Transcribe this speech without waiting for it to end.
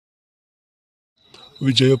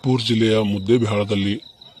ವಿಜಯಪುರ ಜಿಲ್ಲೆಯ ಮುದ್ದೇಬಿಹಾಳದಲ್ಲಿ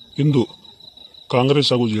ಇಂದು ಕಾಂಗ್ರೆಸ್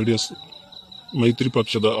ಹಾಗೂ ಜೆಡಿಎಸ್ ಮೈತ್ರಿ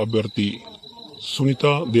ಪಕ್ಷದ ಅಭ್ಯರ್ಥಿ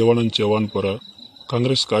ಸುನೀತಾ ದೇವಾನಂದ್ ಚೌಹಾಣ್ ಪರ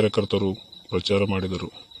ಕಾಂಗ್ರೆಸ್ ಕಾರ್ಯಕರ್ತರು ಪ್ರಚಾರ ಮಾಡಿದರು.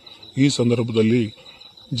 ಈ ಸಂದರ್ಭದಲ್ಲಿ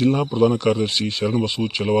ಜಿಲ್ಲಾ ಪ್ರಧಾನ ಕಾರ್ಯದರ್ಶಿ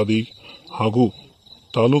ಶರಣಬಸ ಚಲವಾದಿ ಹಾಗೂ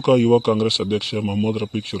ತಾಲೂಕಾ ಯುವ ಕಾಂಗ್ರೆಸ್ ಅಧ್ಯಕ್ಷ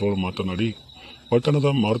ಮದರಫ ಮಾತನಾಡಿ, ಪಟ್ಟಣದ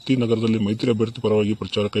ಮಾರುತಿ ನಗರದಲ್ಲಿ ಮೈತ್ರಿ ಅಭ್ಯರ್ಥಿ ಪರವಾಗಿ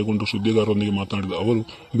ಪ್ರಚಾರ ಕೈಗೊಂಡು ಸುದ್ದಿಗಾರರೊಂದಿಗೆ ಮಾತನಾಡಿದ ಅವರು,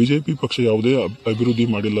 ಬಿಜೆಪಿ ಪಕ್ಷ ಯಾವುದೇ ಅಭಿವೃದ್ಧಿ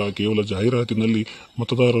ಮಾಡಿಲ್ಲ, ಕೇವಲ ಜಾಹೀರಾತಿನಲ್ಲಿ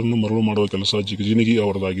ಮತದಾರರನ್ನು ಮರಳು ಮಾಡುವ ಕೆಲಸ ಜಿಗಿಜಿಣಗಿ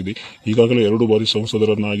ಅವರದಾಗಿದೆ. ಈಗಾಗಲೇ 2 ಬಾರಿ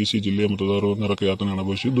ಸಂಸದರನ್ನಾಗಿಸಿ ಜಿಲ್ಲೆಯ ಮತದಾರರು ನರಕಯಾತನೆ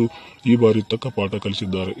ಅನುಭವಿಸಿದ್ದು, ಈ ಬಾರಿ ತಕ್ಕ ಪಾಠ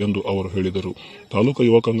ಕಲಿಸಿದ್ದಾರೆ ಎಂದು ಅವರು ಹೇಳಿದರು. ತಾಲೂಕಾ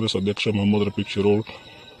ಯುವ ಕಾಂಗ್ರೆಸ್ ಅಧ್ಯಕ್ಷ ಮದರಫ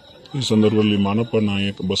ಈ ಸಂದರ್ಭದಲ್ಲಿ ಮಾನಪ್ಪ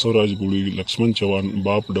ನಾಯಕ್, ಬಸವರಾಜ್ ಗುಳಿ, ಲಕ್ಷ್ಮಣ್ ಚೌಹಾಣ್,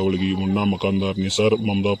 ಬಾಪ್ ಢವಳಗಿ, ಮುನ್ನಾ ಮಕಾಂದಾರ್, ನಿಸಾರ್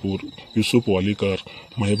ಮಮದಾಪುರ್, ಯೂಸುಫ್ ವಾಲಿಕಾರ್,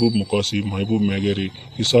 ಮೆಹಬೂಬ್ ಮುಕಾಸಿ, ಮೆಹಬೂಬ್ ಮ್ಯಾಗೇರಿ,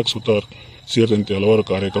 ಇಸಾಕ್ ಸುತಾರ್ ಸೇರಿದಂತೆ ಹಲವಾರು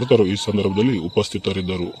ಕಾರ್ಯಕರ್ತರು ಈ ಸಂದರ್ಭದಲ್ಲಿ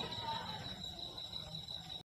ಉಪಸ್ಥಿತರಿದ್ದರು.